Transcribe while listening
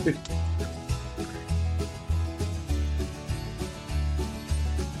Hey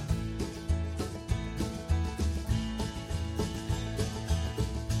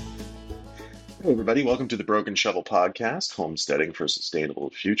everybody, welcome to the Broken Shovel Podcast, Homesteading for a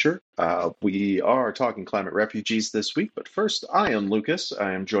Sustainable Future. We are talking climate refugees this week, but first, I am Lucas.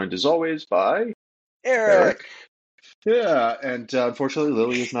 I am joined as always by Eric. Eric. Yeah, and unfortunately,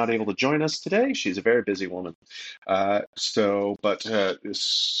 Lily is not able to join us today. She's a very busy woman, but is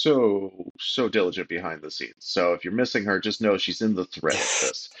so diligent behind the scenes. So if you're missing her, just know she's in the thread of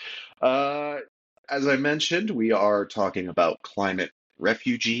this. Uh, as I mentioned, we are talking about climate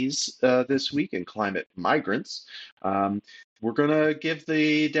refugees this week and climate migrants. We're going to give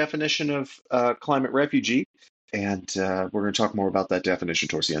the definition of climate refugee. And we're going to talk more about that definition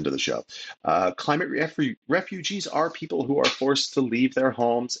towards the end of the show. Refugees are people who are forced to leave their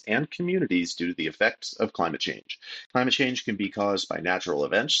homes and communities due to the effects of climate change. Climate change can be caused by natural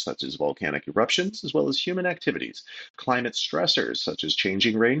events such as volcanic eruptions, as well as human activities. Climate stressors such as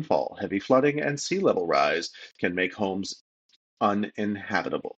changing rainfall, heavy flooding, and sea level rise can make homes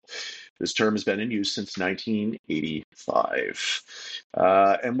uninhabitable. This term has been in use since 1985.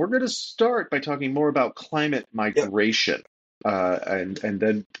 And we're going to start by talking more about climate migration. And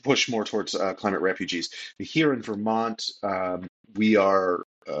then push more towards climate refugees. Here in Vermont, we are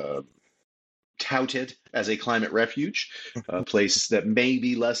touted as a climate refuge, a place that may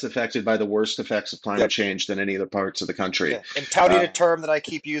be less affected by the worst effects of climate change than any other parts of the country. Yeah. And touting a term that I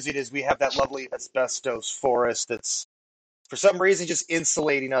keep using is we have that lovely asbestos forest that's, for some reason, just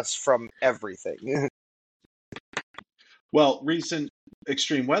insulating us from everything. Well, recent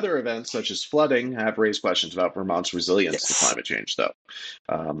extreme weather events such as flooding have raised questions about Vermont's resilience to climate change, though.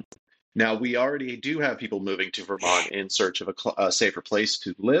 Now, we already do have people moving to Vermont in search of a safer place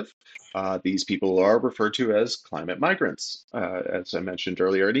to live. These people are referred to as climate migrants, as I mentioned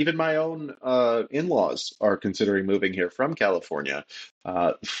earlier. And even my own in-laws are considering moving here from California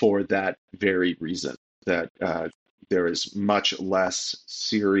for that very reason, that there is much less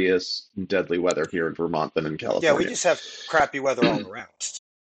serious and deadly weather here in Vermont than in California. Yeah, we just have crappy weather all around.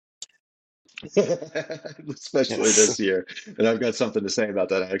 Especially this year. And I've got something to say about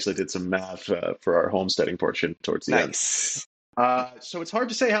that. I actually did some math for our homesteading portion towards the end. So it's hard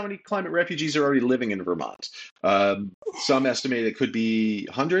to say how many climate refugees are already living in Vermont. Some estimate it could be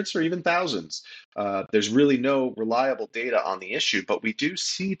hundreds or even thousands. There's really no reliable data on the issue, but we do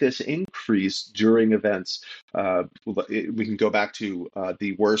see this increase during events. We can go back to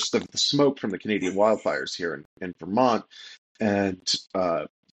the worst of the smoke from the Canadian wildfires here in Vermont. And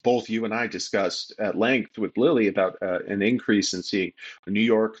both you and I discussed at length with Lily about an increase in seeing New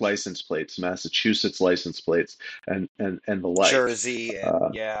York license plates, Massachusetts license plates, and the like. Jersey,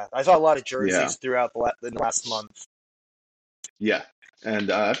 and I saw a lot of jerseys throughout the last month. Yeah,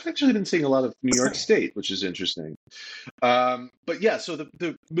 and I've actually been seeing a lot of New York State, which is interesting. But yeah, so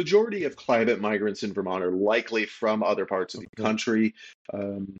the majority of climate migrants in Vermont are likely from other parts of the country,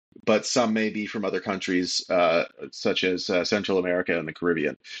 but some may be from other countries, such as Central America and the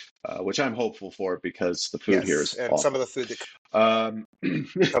Caribbean, which I'm hopeful for because the food here is awful. Some of the food that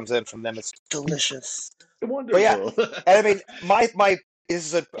comes in from them is delicious. Wonderful. But yeah, and I mean, my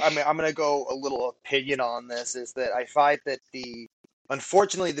I'm going to go a little opinion on this, is that I find that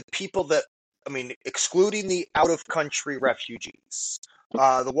unfortunately, the people that, excluding the out-of-country refugees,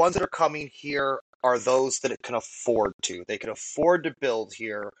 the ones that are coming here are those that can afford to. They can afford to build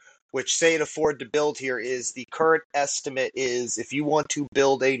here, which saying afford to build here is the current estimate is if you want to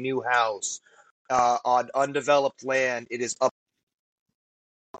build a new house on undeveloped land, it is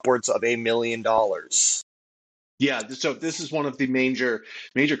upwards of $1 million. Yeah, so this is one of the major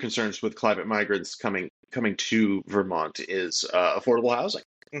concerns with climate migrants coming to Vermont is affordable housing.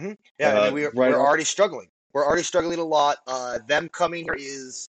 Mm-hmm. Yeah, we're already struggling. We're already struggling a lot. Them coming here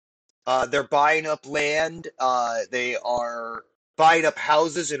is they're buying up land. They are buying up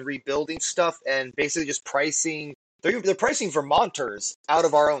houses and rebuilding stuff, and basically just pricing. They're pricing Vermonters out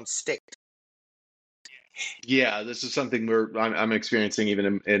of our own state. Yeah, this is something I'm experiencing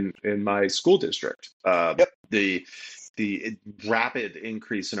even in my school district. The rapid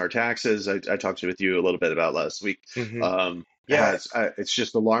increase in our taxes, I talked with you a little bit about last week. Mm-hmm. It's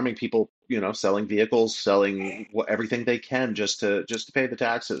just alarming. People, selling vehicles, selling everything they can just to pay the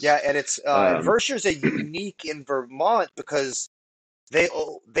taxes. Yeah, and it's Vershires a unique in Vermont because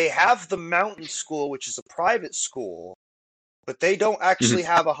they have the mountain school, which is a private school, but they don't actually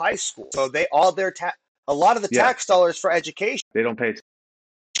have a high school. So a lot of the tax dollars for education they don't pay.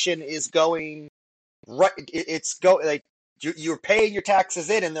 Is going right. You're paying your taxes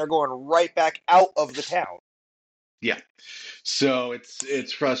in, and they're going right back out of the town. Yeah. So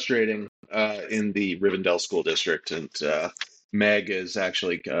it's frustrating in the Rivendell School District, and Meg is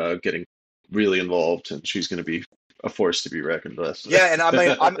actually getting really involved, and she's going to be a force to be reckoned with. Yeah, and I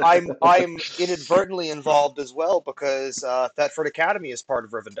mean, I'm inadvertently involved as well because Thetford Academy is part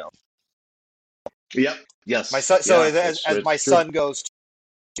of Rivendell. Yep. My Yes. son, so Yeah. as my It's true. son goes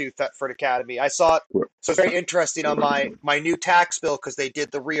to Thetford Academy, I saw it. So it's very interesting on my new tax bill because they did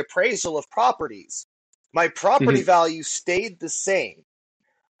the reappraisal of properties. My property Mhm. value stayed the same.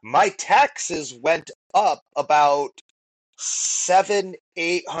 My taxes went up about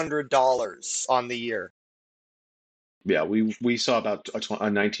 $700-800 on the year. Yeah. We saw about a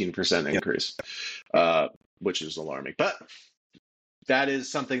 19% Yep. increase, uh, which is alarming, but. That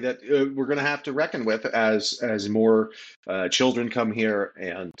is something that we're going to have to reckon with as more children come here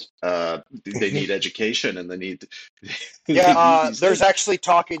and they need education and they need Yeah, they need these there's things. actually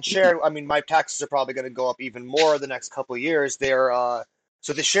talk in Sharon. I mean, my taxes are probably going to go up even more the next couple of years. So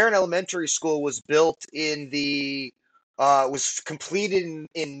the Sharon Elementary School was built in the was completed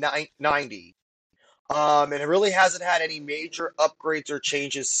in 90, and it really hasn't had any major upgrades or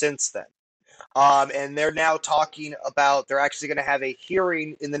changes since then. And they're now talking about they're actually going to have a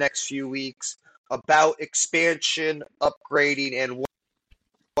hearing in the next few weeks about expansion, upgrading, and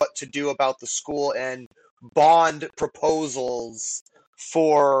what to do about the school and bond proposals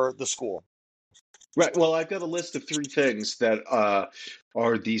for the school. Right. Well, I've got a list of three things that are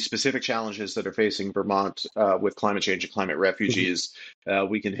the specific challenges that are facing Vermont with climate change and climate Mhm. refugees.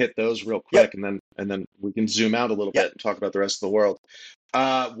 We can hit those real Yep. quick, and then we can zoom out a little Yep. bit and talk about the rest of the world.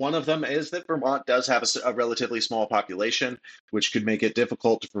 One of them is that Vermont does have a relatively small population, which could make it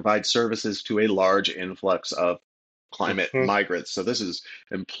difficult to provide services to a large influx of climate Mhm. migrants. So this is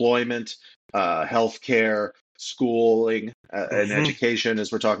employment, healthcare, schooling, and Mhm. education,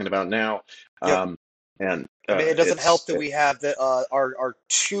 as we're talking about now. Yep. Um, and I mean, it doesn't help it's that we have that our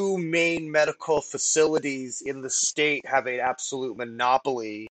two main medical facilities in the state have an absolute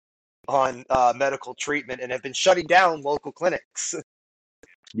monopoly on medical treatment and have been shutting down local clinics.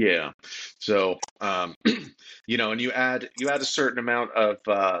 Yeah. So, and you add a certain amount of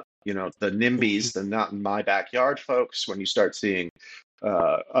the NIMBYs, the not in my backyard folks, when you start seeing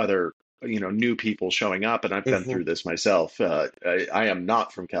other new people showing up, and I've been Mhm. through this myself. I am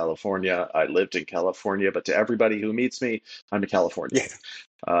not from California. I lived in California, but to everybody who meets me, I'm a Californian.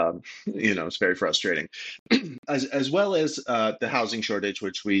 Yeah. It's very frustrating, as well as the housing shortage,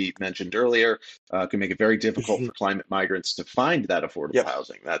 which we mentioned earlier, can make it very difficult Mhm. for climate migrants to find that affordable Yep.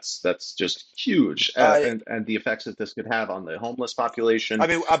 housing. That's just huge, Uh, and the effects that this could have on the homeless population. I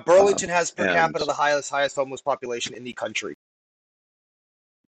mean, Um, Burlington has per and capita the highest homeless population in the country.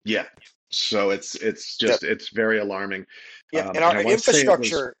 yeah, so Yep. it's very alarming. Yeah, and And our I want to say it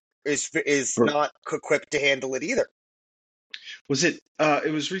was. infrastructure is not equipped to handle it either. Was it?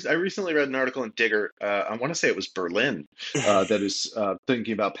 It was. I recently read an article in Digger. I want to say it was Berlin that is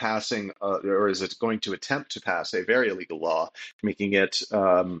thinking about passing, or is it going to attempt to pass a very illegal law, making it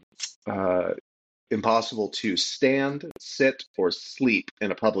uh, impossible to stand, sit, or sleep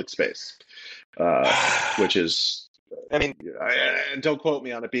in a public space, which is. I mean, Don't quote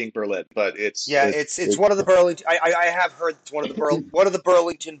me on it being Berlin, but it's yeah, it's it's it. one of the Burlington. I have heard it's one of the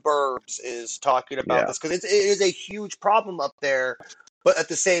Burlington burbs is talking about Yeah. this because it is a huge problem up there. But at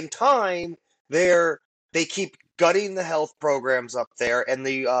the same time, they're they keep gutting the health programs up there and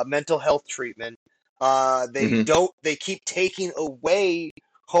the mental health treatment. Hmm. They keep taking away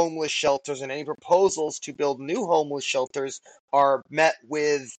homeless shelters, and any proposals to build new homeless shelters are met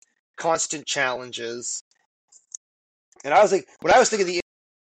with constant challenges. And I was like, when I was thinking of the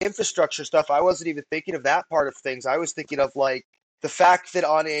infrastructure stuff, I wasn't even thinking of that part of things. I was thinking of like the fact that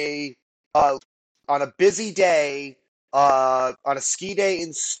uh, on a busy day, on a ski day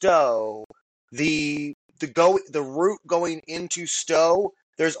in Stowe, the route going into Stowe,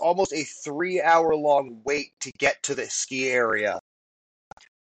 there's almost a 3 hour long wait to get to the ski area.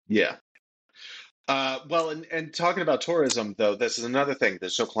 Yeah. Well, and talking about tourism, though, this is another thing that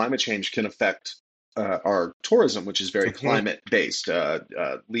so climate change can affect our tourism, which is very Hmm. climate based.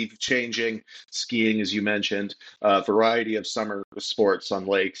 Leaf changing, skiing, as you mentioned, a variety of summer sports on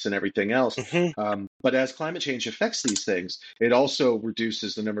lakes and everything else. Hmm. But as climate change affects these things, it also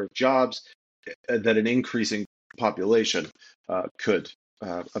reduces the number of jobs that an increasing population could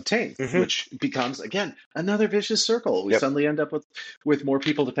obtain, Hmm. which becomes again another vicious circle. We Yep. suddenly end up with more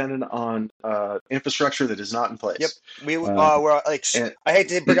people dependent on infrastructure that is not in Yep. place. We Um, were like and I hate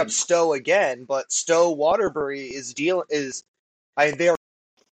to bring up Stowe again, but Stowe Waterbury they are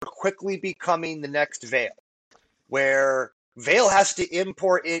quickly becoming the next Vale, where Vail has to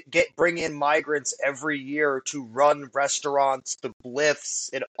import it, bring in migrants every year to run restaurants, the bliffs,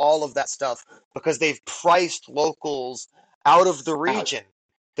 and all of that stuff because they've priced locals out of the Out. region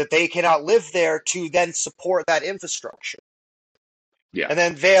that they cannot live there to then support that infrastructure. Yeah. And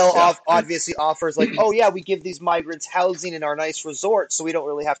then Vail Yeah. And obviously offers like, oh yeah, we give these migrants housing in our nice resorts, so we don't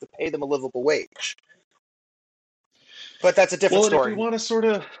really have to pay them a livable wage. But that's a different well, and if we story. want to sort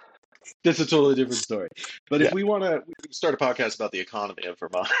of, that's a totally different story. But if Yeah. we want to, we can start a podcast about the economy of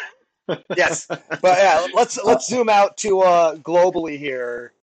Vermont. Yes. But yeah, uh, let's zoom out to globally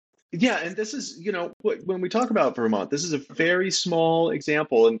here. Yeah, and this is, when we talk about Vermont, this is a very small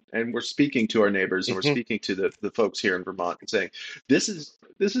example, and we're speaking to our neighbors and we're Hmm. speaking to the folks here in Vermont and saying this is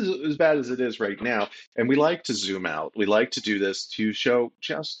as bad as it is right now, and we like to zoom out. We like to do this to show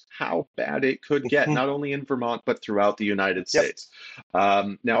just how bad it could get, not only in Vermont but throughout the United Yep. States.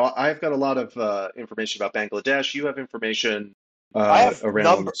 Now, I've got a lot of information about Bangladesh. You have information I have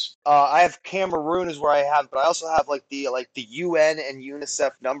around. I have Cameroon is where I have, but I also have like the UN and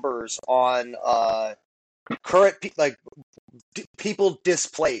UNICEF numbers on current people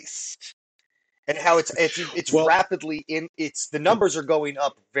displaced and how it's Well, rapidly in it's the numbers are going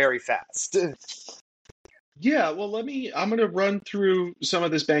up very fast. yeah, well, I'm going to run through some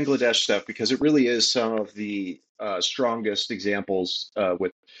of this Bangladesh stuff because it really is some of the strongest examples of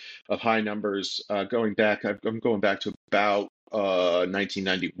high numbers going back. I'm going back to about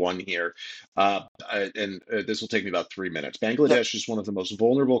 1991 here, and this will take me about 3 minutes. Yep. Bangladesh is one of the most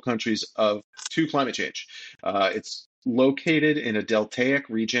vulnerable countries to climate change. It's located in a deltaic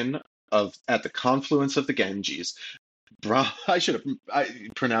region of at the confluence of the Ganges. I should have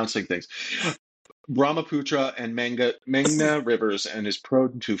pronouncing things. Brahmaputra and Meghna rivers and is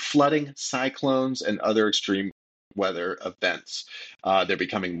prone to flooding, cyclones, and other extreme weather events. They're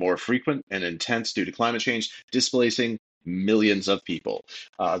becoming more frequent and intense due to climate change, displacing millions of people.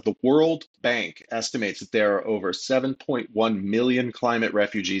 The World Bank estimates that there are over 7.1 million climate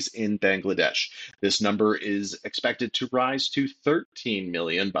refugees in Bangladesh. This number is expected to rise to 13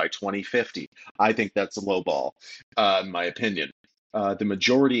 million by 2050. I think that's a low ball, in my opinion. The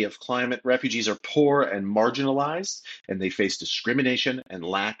majority of climate refugees are poor and marginalized, and they face discrimination and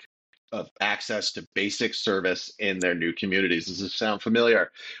lack of access to basic service in their new communities. Does this sound familiar?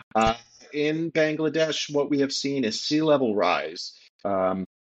 Uh, in Bangladesh, what we have seen is sea level rise. Um,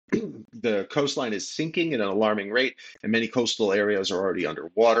 the coastline is sinking at an alarming rate, and many coastal areas are already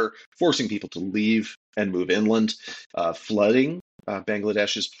underwater, forcing people to leave and move inland. Flooding.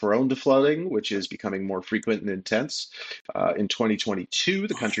 Bangladesh is prone to flooding, which is becoming more frequent and intense. In 2022,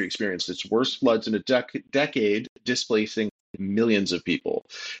 the country experienced its worst floods in a decade, displacing millions of people.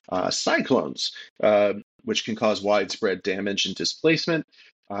 Cyclones, which can cause widespread damage and displacement.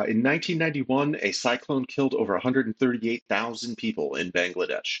 In 1991, a cyclone killed over 138,000 people in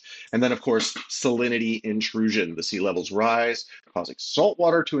Bangladesh. And then, of course, salinity intrusion. The sea levels rise, causing salt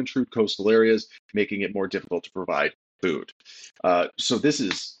water to intrude coastal areas, making it more difficult to provide food. So this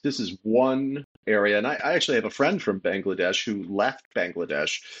is one area, and I actually have a friend from Bangladesh who left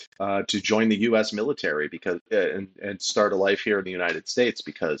Bangladesh to join the U.S. military because and start a life here in the United States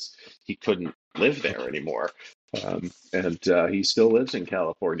because he couldn't live there anymore. And he still lives in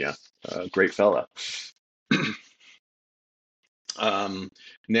California. Great fella. Um,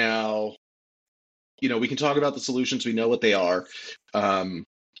 Now, we can talk about the solutions. We know what they are,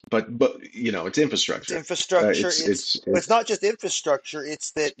 but it's It's infrastructure. infrastructure. It's It's not just infrastructure.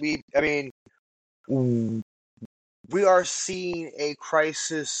 It's that we are seeing a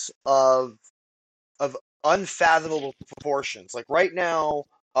crisis of unfathomable proportions. Like right now,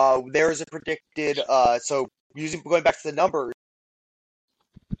 there is a predicted. So using going back to the numbers,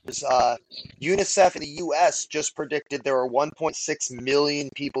 uh, UNICEF in the U.S. just predicted there are 1.6 million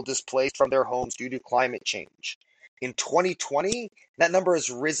people displaced from their homes due to climate change. In 2020, that number has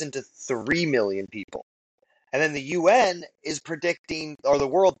risen to 3 million people. And then the UN is predicting, or the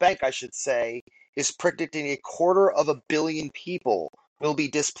World Bank, I should say, is predicting 250 million people will be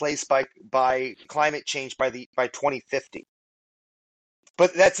displaced by climate change by 2050.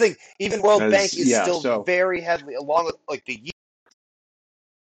 But that's the thing. Even World Bank as is yeah. still So very heavily, along with like the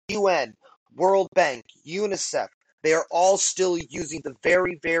UN, World Bank, UNICEF. They are all still using the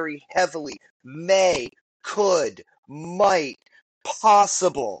very, very heavily may, could, might,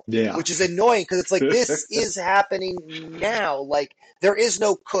 possible, yeah. which is annoying because it's like this is happening now. Like there is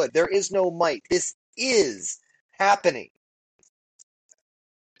no could, there is no might. This is happening.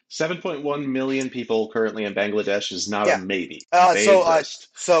 7.1 million people currently in Bangladesh is not a Yeah. maybe. Uh, They so uh, exist.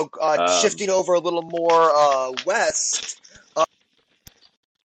 so Um, shifting over a little more west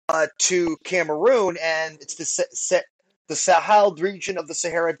to Cameroon, and it's the the Sahel region of the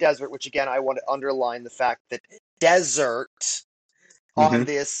Sahara Desert, which again I want to underline the fact that desert on Hmm.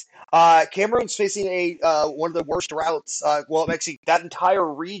 this. Cameroon's facing a one of the worst droughts. Well, actually, that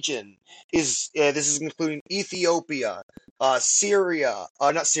entire region is. This is including Ethiopia, Syria.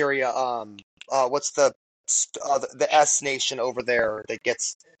 Not Syria. What's the S nation over there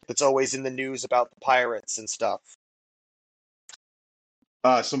that's always in the news about the pirates and stuff?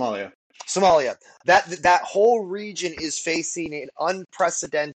 Somalia. Somalia. That whole region is facing an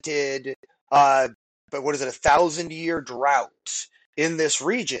unprecedented, uh, but what is it, 1,000 year drought in this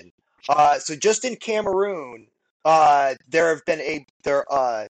region. So just in Cameroon, there have been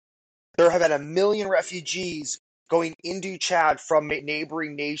 1 million refugees going into Chad from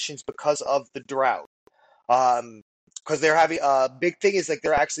neighboring nations because of the drought. Because they're having a big thing is like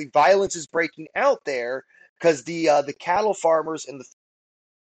they're actually violence is breaking out there because the cattle farmers and the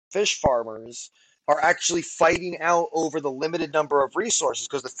fish farmers are actually fighting out over the limited number of resources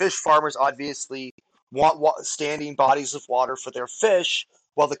because the fish farmers obviously want standing bodies of water for their fish,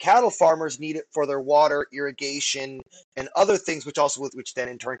 while the cattle farmers need it for their water, irrigation, and other things, which then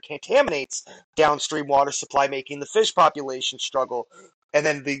in turn contaminates downstream water supply, making the fish population struggle. And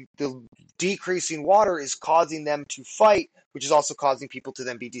then the decreasing water is causing them to fight, which is also causing people to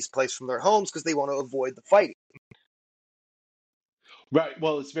then be displaced from their homes because they want to avoid the fighting. Right.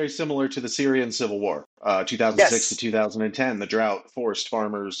 Well, it's very similar to the Syrian civil war, 2006 to Yes. 2010. The drought forced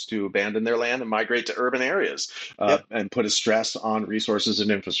farmers to abandon their land and migrate to urban areas, Yep. and put a stress on resources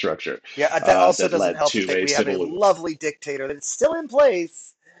and infrastructure Yeah, that also that doesn't led help the to fact a we have a civil. lovely dictator that's still in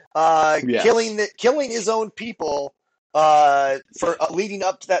place, Yes. killing his own people for leading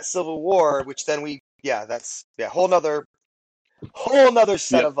up to that civil war, which then that's whole nother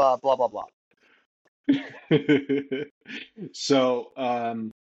set Yep. of blah blah blah. So,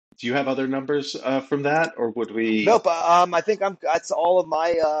 do you have other numbers from that, or would we? Nope. I think that's all of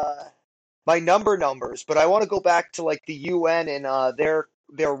my numbers, but I want to go back to like the UN and their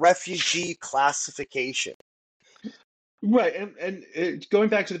refugee classification. Right, and going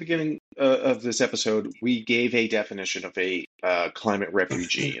back to the beginning of this episode, we gave a definition of a climate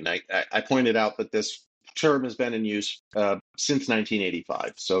refugee, and I pointed out that this term has been in use since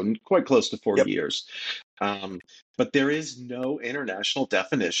 1985, so quite close to 40 Yep. years. But there is no international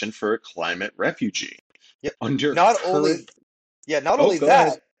definition for a climate refugee. Yep. Under Not current, only Yeah, not oh, only go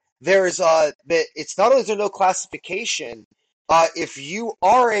ahead. that, there's that it's not only is there no classification, if you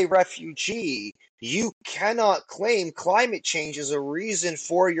are a refugee, you cannot claim climate change as a reason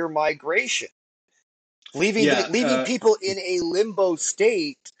for your migration, Yeah, leaving people in a limbo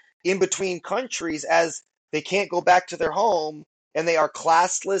state in between countries as they can't go back to their home and they are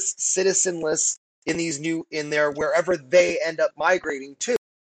classless, citizenless in their wherever they end up migrating to.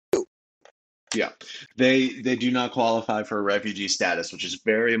 yeah, they do not qualify for refugee status, which is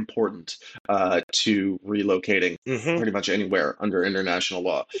very important to relocating Hmm. pretty much anywhere under international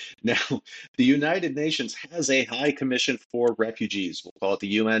law. Now, the United Nations has a High Commission for Refugees. We'll call it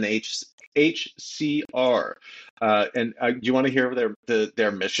the UNHCR. And do you want to hear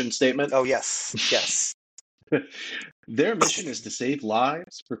their mission statement? Oh yes, yes. Their mission is to save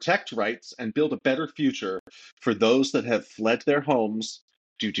lives, protect rights, and build a better future for those that have fled their homes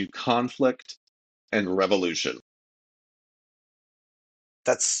due to conflict and revolution.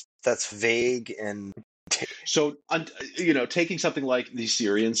 That's vague and So, taking something like the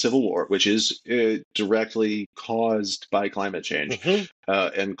Syrian civil war, which is directly caused by climate change Mhm.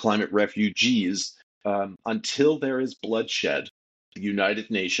 and climate refugees, until there is bloodshed, the United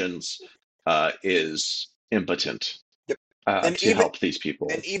Nations is impotent Yep. And to even help these people.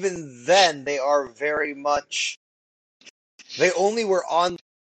 and even then they are very much they only were on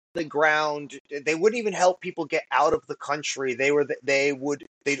the ground. They wouldn't even help people get out of the country.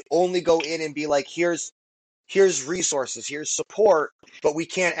 They'd only go in and be like, here's resources, here's support, but we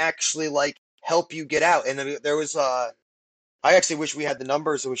can't actually like help you get out. And then there was I actually wish we had the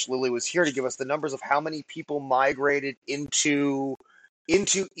numbers. I wish Lily was here to give us the numbers of how many people migrated into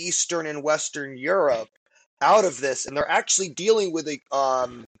Eastern and Western Europe out of this, and they're actually dealing with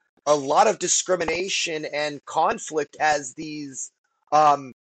a lot of discrimination and conflict as these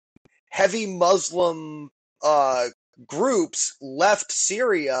um, heavy Muslim uh, groups left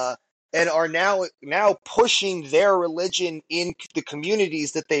Syria and are now pushing their religion in the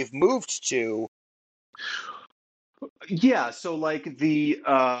communities that they've moved to. Yeah, so like the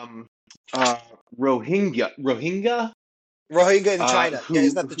uh, Rohingya, Rohingya in China, yeah,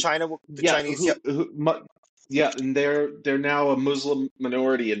 isn't that who the yeah, Chinese? Yep. yeah, and they're now a Muslim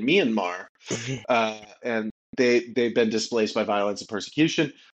minority in Myanmar, and they've been displaced by violence and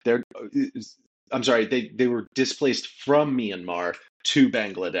persecution. They're I'm sorry, they were displaced from Myanmar to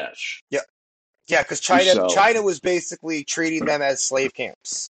Bangladesh. Yeah, yeah, because China So, China was basically treating them as slave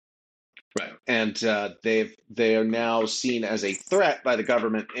camps. right, and they are now seen as a threat by the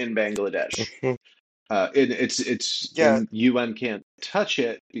government in Bangladesh. Mhm. It's Yeah, and UN can't touch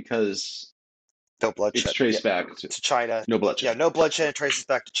it because no it's bloodshed. Yeah, traced back to to China. no Yeah, bloodshed. no bloodshed. It traces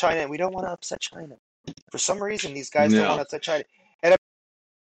back to China, and we don't want to upset China. For some reason, these guys don't want to No. upset China. And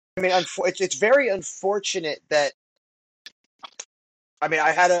I mean, it's very unfortunate that I mean,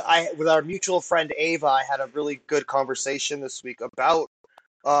 I with our mutual friend Ava, I had a really good conversation this week about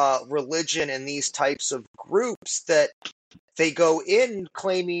religion and these types of groups that they go in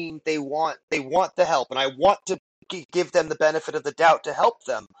claiming they want the help, and I want to give them the benefit of the doubt to help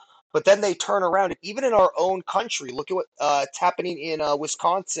them, but then they turn around, and even in our own country, look at what's happening in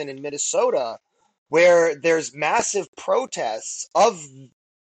Wisconsin and Minnesota, where there's massive protests of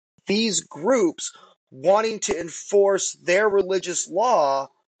these groups wanting to enforce their religious law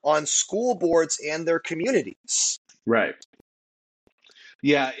on school boards and their communities. Right.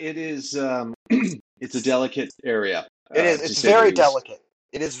 Yeah, it is. It's a delicate area, It is. to It's say the very least. delicate.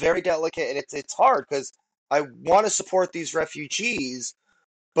 It is very delicate, and it's hard because I want to support these refugees,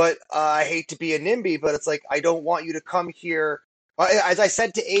 but I hate to be a NIMBY, but it's like I don't want you to come here. As I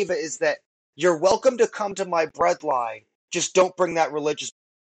said to Ava, is that you're welcome to come to my breadline. Just don't bring that religious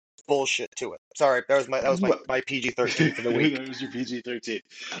bullshit to it. Sorry, that was my PG-13 for the week. That was your PG-13.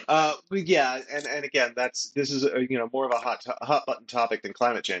 But yeah, and again, this is more of a hot button topic than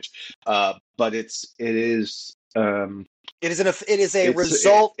climate change. But it is It is a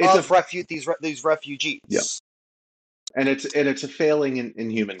result it's a of these yeah, refugees. and it's a failing in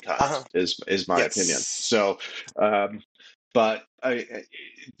humankind Uh-huh. is my opinion. Yes. So, um, but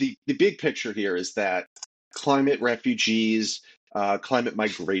the big picture here is that climate refugees, climate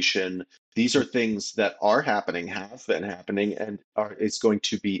migration, these are things that are happening, have been happening, and it's going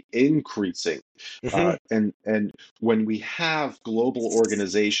to be increasing. Hmm. And when we have global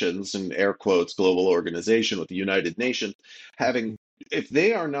organizations, and air quotes, global organization with the United Nations, having if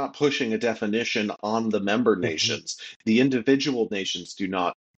they are not pushing a definition on the member Hmm. nations, the individual nations do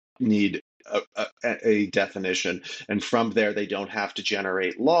not need a definition. And from there, they don't have to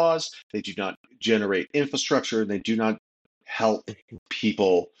generate laws, they do not generate infrastructure, they do not help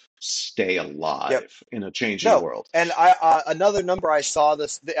people stay Yep. alive in a changing No, world. and I another number I saw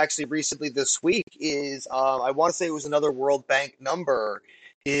this actually recently this week is I want to say it was another World Bank number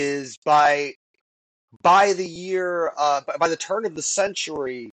is by the year by the turn of the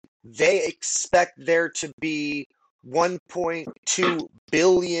century they expect there to be 1.2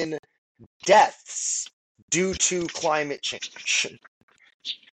 billion deaths due to climate change.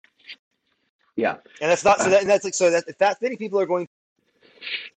 Yeah. And that's not so Uh, that and that's like so that if that many people are going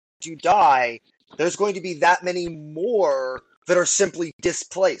to die, there's going to be that many more that are simply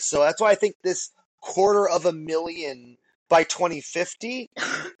displaced. So that's why I think this 250,000 by 2050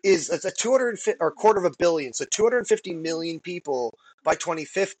 is it's a 250 or quarter of a billion. So 250 million people by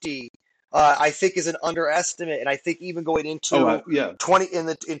 2050, I think is an underestimate. And I think even going into yeah.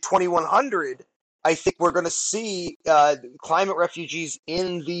 2100, I think we're going to see climate refugees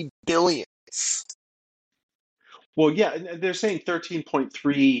in the billions. Well, yeah, and they're saying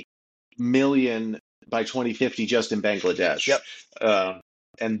 13.3 million by 2050 just in Bangladesh. Yep. Uh,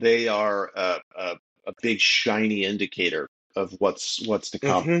 and they are a big shiny indicator of what's to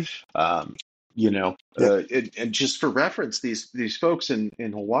come. Mm-hmm. Um, Yep. and just for reference, these folks in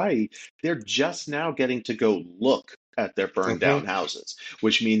Hawaii, they're just now getting to go look at their burned Mm-hmm. down houses,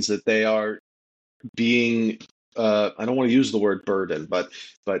 which means that they are being I don't want to use the word burden, but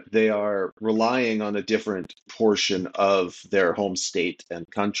they are relying on a different portion of their home state and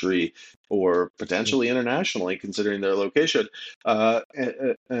country, or potentially internationally, considering their location,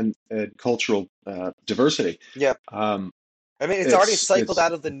 and cultural diversity. Yep. Um, I mean, it's already cycled it's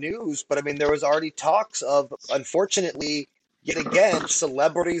out of the news, but I mean, there was already talks of, unfortunately, yet again,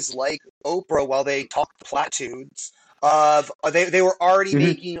 celebrities like Oprah, while they talked platitudes, of they were already Mhm.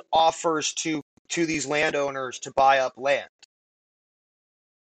 making offers to these landowners to buy up land.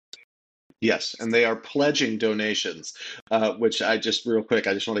 Yes, and they are pledging donations, which I just real quick,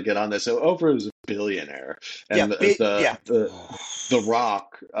 I just want to get on this. So Oprah is a billionaire, Yeah, and the yeah. the The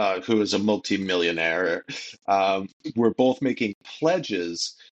Rock, who is a multimillionaire, were both making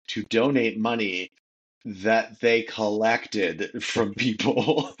pledges to donate money that they collected from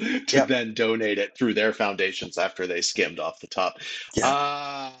people to Yep. then donate it through their foundations after they skimmed off the top. Yeah.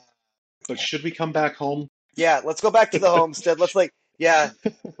 Uh, but should we come back home? Yeah, let's go back to the homestead. Yeah,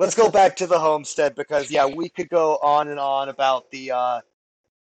 let's go back to the homestead because yeah, we could go on and on about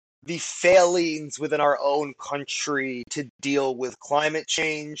the failings within our own country to deal with climate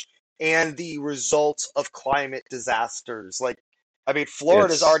change and the results of climate disasters. Like, I mean, It's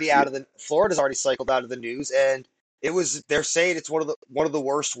Florida's already cycled out of the news, and they're saying it's one of the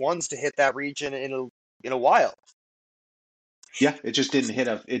worst ones to hit that region in a while. yeah, it just didn't hit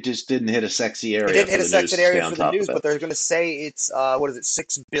a sexy It area didn't for hit a the section news to stay area on for the top news, of but it. they're going to say it's what is it,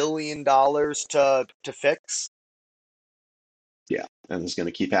 $6 billion to fix. Yeah, and it's going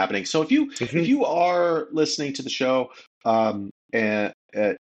to keep happening. So if Hmm. you are listening to the show, and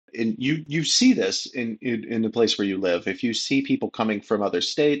you see this in the place where you live, if you see people coming from other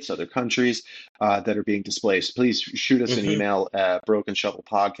states, other countries that are being displaced, please shoot us an Hmm. email at Broken Shovel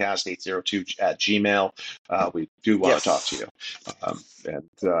Podcast 802 at Gmail. We do want to talk to Yes. you and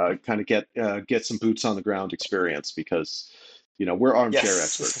kind of get some boots on the ground experience because we're armchair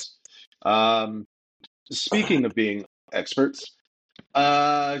Yes. experts. Um, Speaking of being experts.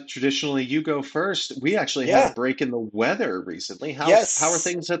 Traditionally, you go first. We actually had a Yeah. break in the weather recently. How are Yes.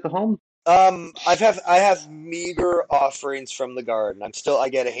 things at the home? I have meager offerings from the garden. I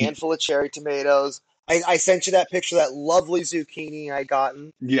get a handful of cherry tomatoes. I sent you that picture of that lovely zucchini I gotten.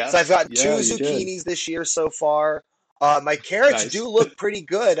 So I've Yes, got two yeah, you did. zucchinis this year so far. My carrots do Nice, look pretty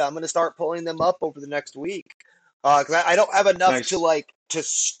good. I'm gonna start pulling them up over the next week. 'Cause I don't have enough nice. to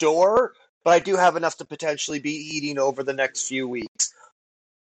store, but I do have enough to potentially be eating over the next few weeks.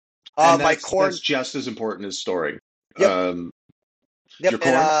 And My that's corn. just as important as storing. Yep. Um, Yep, your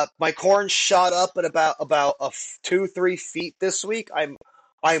and corn? my corn shot up at about 2-3 feet this week.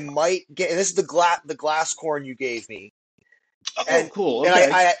 I might get, and this is the glass corn you gave me, Oh, cool. and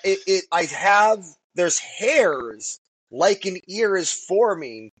Okay. I have there's hairs like an ear is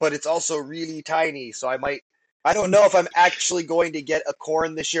forming, but it's also really tiny. So I don't know if I'm actually going to get a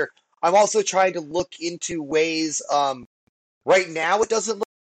corn this year. I'm also trying to look into ways. Right now it doesn't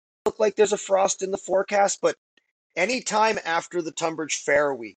look like there's a frost in the forecast, but anytime after the Tunbridge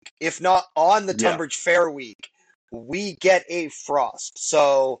Fair week, if not on the Yeah, Tunbridge Fair week, we get a frost.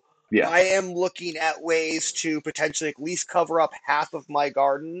 So yeah, I am looking at ways to potentially at least cover up half of my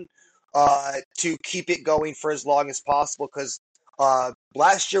garden to keep it going for as long as possible. Because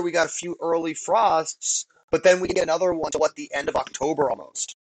last year we got a few early frosts, but then we get another one to the end of October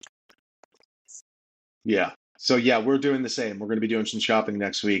almost. yeah. So yeah, we're doing the same. We're going to be doing some shopping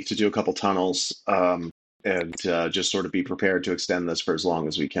next week to do a couple tunnels, and just sort of be prepared to extend this for as long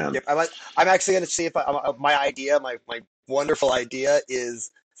as we can. Yep, I'm actually going to see if my wonderful idea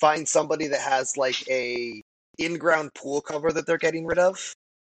is find somebody that has like a in-ground pool cover that they're getting rid of,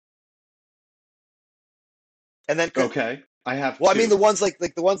 and then Okay, I have well, I mean two. the ones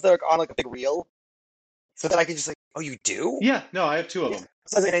that are on like a big reel, so that I can just like, oh, you do? Yeah, no, I have two of Yeah. them.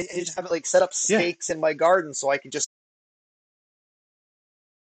 So I just have it like set up Yeah. stakes in my garden, so I can just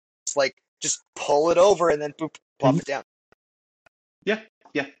pull it over and then boop, plop Mhm. it down. Yeah,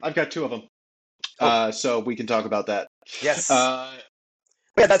 yeah, I've got two of them. Oh, So we can talk about that. yes. Uh,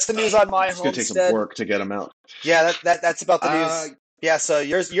 But yeah, that's the news on my it's going to take some homestead. work to get them out. Yeah, that's about the Uh, news. Yeah, so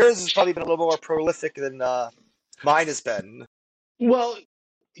yours has probably been a little more prolific than mine has been. well,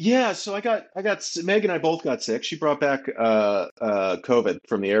 yeah. So Meg and I both got sick. She brought back COVID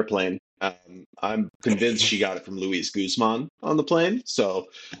from the airplane. I'm convinced she got it from Luis Guzman on the plane, so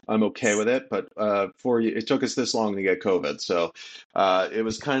I'm okay with it. But it took us this long to get COVID, so it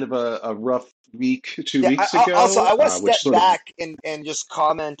was kind of a rough week two Yeah, weeks also ago, I want to step which sort of back and just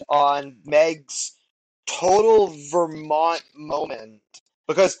comment on Meg's total Vermont moment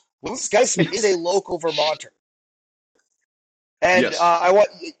because Louis Geisman is yes, a local Vermonter, and yes, I want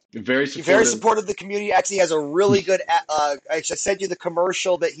very very supportive. supportive of the community. Actually, has a really good. I sent you the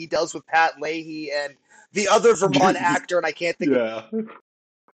commercial that he does with Pat Leahy and the other Vermont actor, and I can't think Yeah,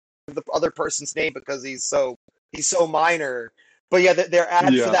 of the other person's name because he's so minor. But yeah, their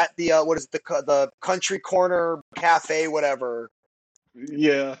ad for yeah, that what is it, the Country Corner Cafe whatever.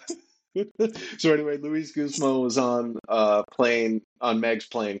 yeah. So anyway, Luis Guzman was on plane on Meg's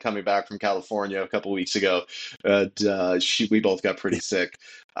plane coming back from California a couple weeks ago, and we both got pretty sick.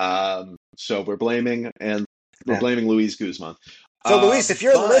 So we're Yeah. blaming Luis Guzman. So Luis, if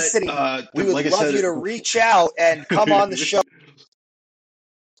you're But listening, we would like I love you said to before. reach out and come on the show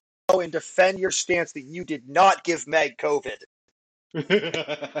and defend your stance that you did not give Meg COVID.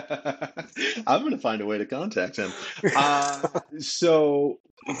 I'm going to find a way to contact him. Uh, so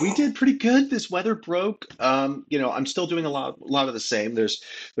We did pretty good. This weather broke. I'm still doing a lot of the same. There's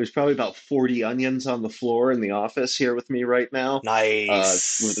probably about 40 onions on the floor in the office here with me right now.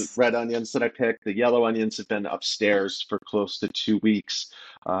 With the Nice. red onions that I picked. The yellow onions have been upstairs for close to 2 weeks,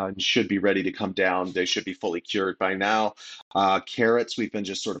 and should be ready to come down. They should be fully cured by now. Carrots, we've been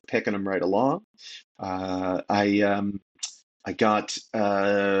just sort of picking them right along. I got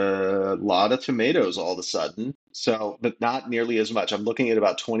a lot of tomatoes all of a sudden, so but not nearly as much. I'm looking at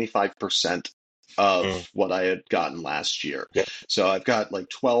about 25% Mm, of what I had gotten last year. yep. So I've got like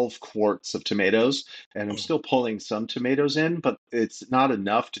 12 quarts of tomatoes, and I'm Mm. still pulling some tomatoes in, but it's not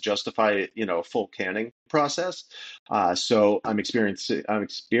enough to justify, a full canning process. So I'm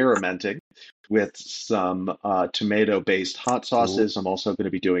experimenting with some tomato-based hot Ooh, sauces. I'm also going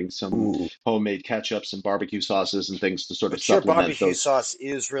to be doing some ooh. homemade ketchups and barbecue sauces and things to sort of But your supplement barbecue those. sauce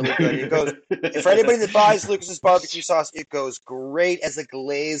is really good. It goes, for anybody that buys Lucas's barbecue sauce, it goes great as a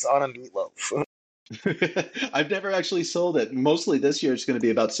glaze on a meatloaf. I've never actually sold it. Mostly this year it's going to be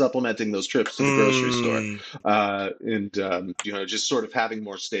about supplementing those trips to the grocery store, Mm. and just sort of having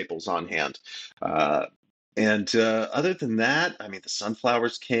more staples on hand. Uh, and other than that, I mean, the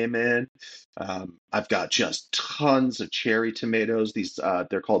sunflowers came in. I've got just tons of cherry tomatoes. These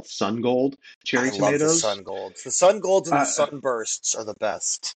they're called Sun Gold I cherry love the tomatoes. sun golds. The sun golds and the Uh, sunbursts are the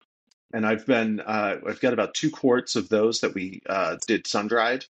best. and I've got about 2 quarts of those that we did sun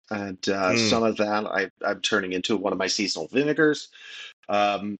dried, and Mm. some of that I'm turning into one of my seasonal vinegars.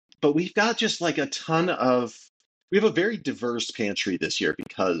 But we've got just like a ton of. We have a very diverse pantry this year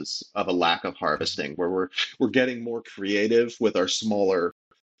because of a lack of harvesting, where we're getting more creative with our smaller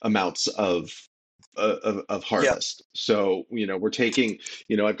amounts of Yep. harvest. So, we're taking,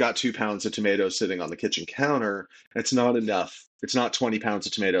 I've got 2 pounds of tomatoes sitting on the kitchen counter. It's not enough. It's not 20 pounds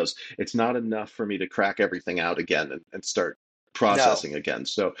of tomatoes. It's not enough for me to crack everything out again and start No. processing again.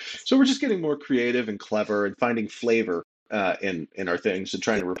 So we're just getting more creative and clever and finding flavor in our things and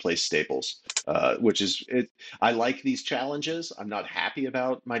trying to replace staples, which is it. I like these challenges. I'm not happy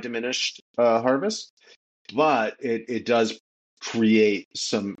about my diminished harvest, but it does create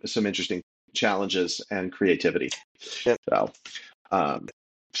some interesting challenges and creativity. Yep. So um,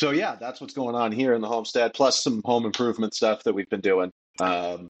 so yeah, that's what's going on here in the homestead, plus some home improvement stuff that we've been doing.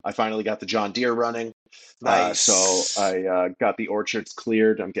 I finally got the John Deere running, so Nice. I got the orchards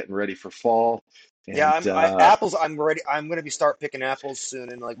cleared. I'm getting ready for fall, Yeah, and apples. I'm ready. I'm gonna be start picking apples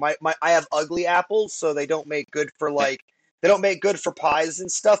soon, and like my I have ugly apples, so they don't make good for they don't make good for pies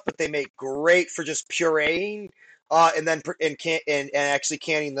and stuff, but they make great for just pureeing, and then and actually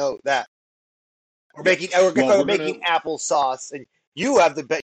canning that or yeah. making Well, or we're making gonna apple sauce. And you have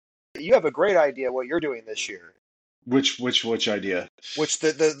a great idea what you're doing this year. which idea? Which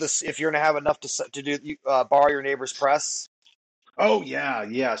the if you're gonna have enough to do borrow your neighbor's press. Oh yeah,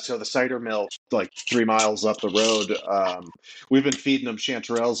 yeah. So the cider mill, like 3 miles up the road, we've been feeding them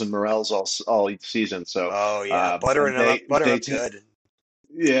chanterelles and morels all season. So Oh yeah, and butter they them t good.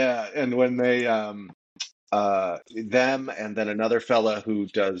 yeah, and when they them and then another fella who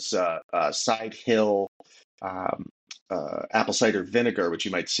does Side Hill um, apple cider vinegar, which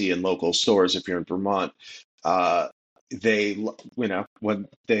you might see in local stores if you're in Vermont. Uh, when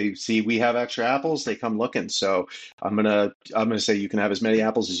they see we have extra apples, they come looking. So I'm gonna say you can have as many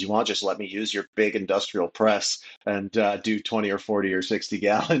apples as you want. Just let me use your big industrial press and do 20 or 40 or 60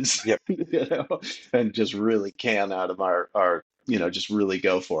 gallons, Yep. and just really can out of our just really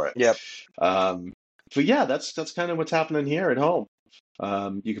go for it. Yep. Um, but yeah, that's kind of what's happening here at home.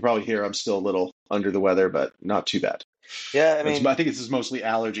 You can probably hear I'm still a little under the weather, but not too bad. Yeah, I I mean, think it's mostly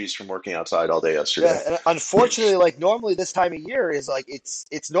allergies from working outside all day yesterday. yeah, and unfortunately, like normally this time of year is like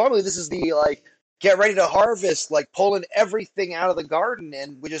it's normally this is the like get ready to harvest, like pulling everything out of the garden,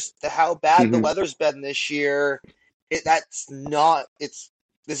 and we just how bad the hmm weather's been this year. That's not it's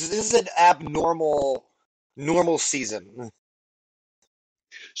this is an abnormal normal season.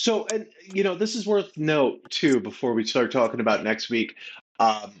 So, and this is worth note too before we start talking about next week.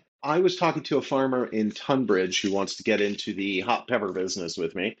 I was talking to a farmer in Tunbridge who wants to get into the hot pepper business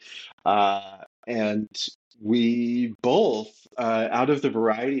with me, and we both, out of the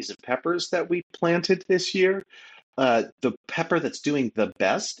varieties of peppers that we planted this year, the pepper that's doing the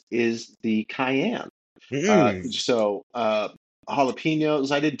best is the cayenne. Uh, Mm. so uh,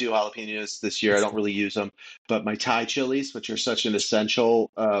 Jalapenos, I didn't do jalapenos this year. I don't really use them, but my Thai chilies, which are such an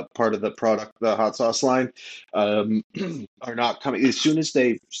essential part of the product, the hot sauce line, um, are not coming. As soon as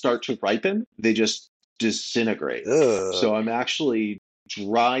they start to ripen, they just disintegrate. Ugh. So I'm actually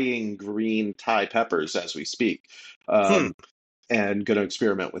drying green Thai peppers as we speak. Hmm. Um, and going to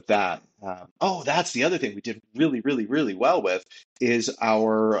experiment with that. Oh, that's the other thing we did really, really, really well with is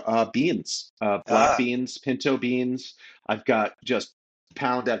our beans, black Ah, beans, pinto beans. I've got just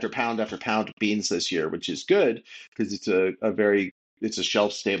pound after pound after pound of beans this year, which is good because it's a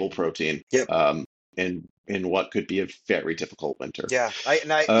shelf stable protein yep. in what could be a very difficult winter. Yeah.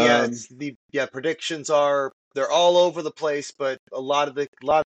 Yeah, Um, it's yeah, predictions are they're all over the place, but a lot of the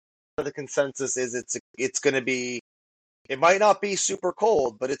consensus is it's going to be it might not be super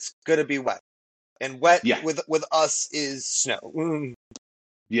cold, but it's going to be wet. And wet yeah, with us is snow.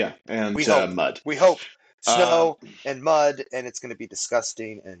 yeah, We and hope. mud. We hope Um, snow and mud, and it's going to be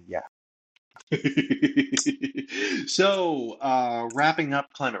disgusting. And yeah. So, wrapping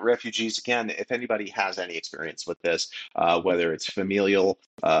up climate refugees again, if anybody has any experience with this, whether it's familial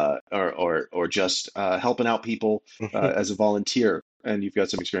or just helping out people as a volunteer, and you've got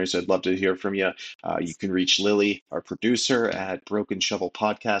some experience, I'd love to hear from you. You can reach Lily, our producer, at Broken Shovel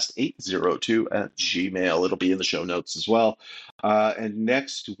Podcast 802 at Gmail. It'll be in the show notes as well. And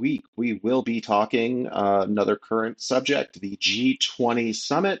next week, we will be talking another current subject, the G20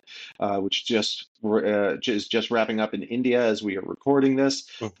 summit, which is just wrapping up in India as we are recording this,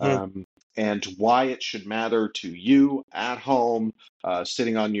 Hmm. um, and why it should matter to you at home,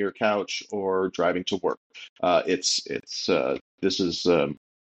 sitting on your couch or driving to work. It's this is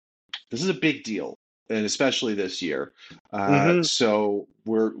a big deal, and especially this year. Hmm. So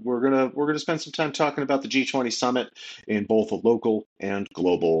we're gonna spend some time talking about the G20 summit in both a local and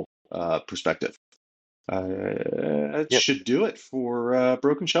global perspective. That Yep. should do it for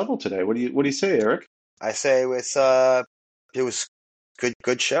Broken Shovel today. What do you say, Eric? I say it was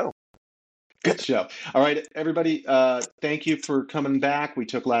good show. Good show. All right, everybody. Thank you for coming back. We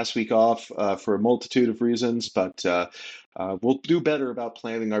took last week off for a multitude of reasons, but we'll do better about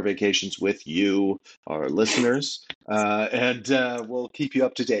planning our vacations with you, our listeners, and we'll keep you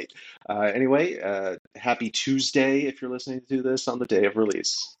up to date. Anyway, happy Tuesday if you're listening to this on the day of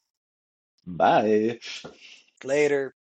release. Bye. Later.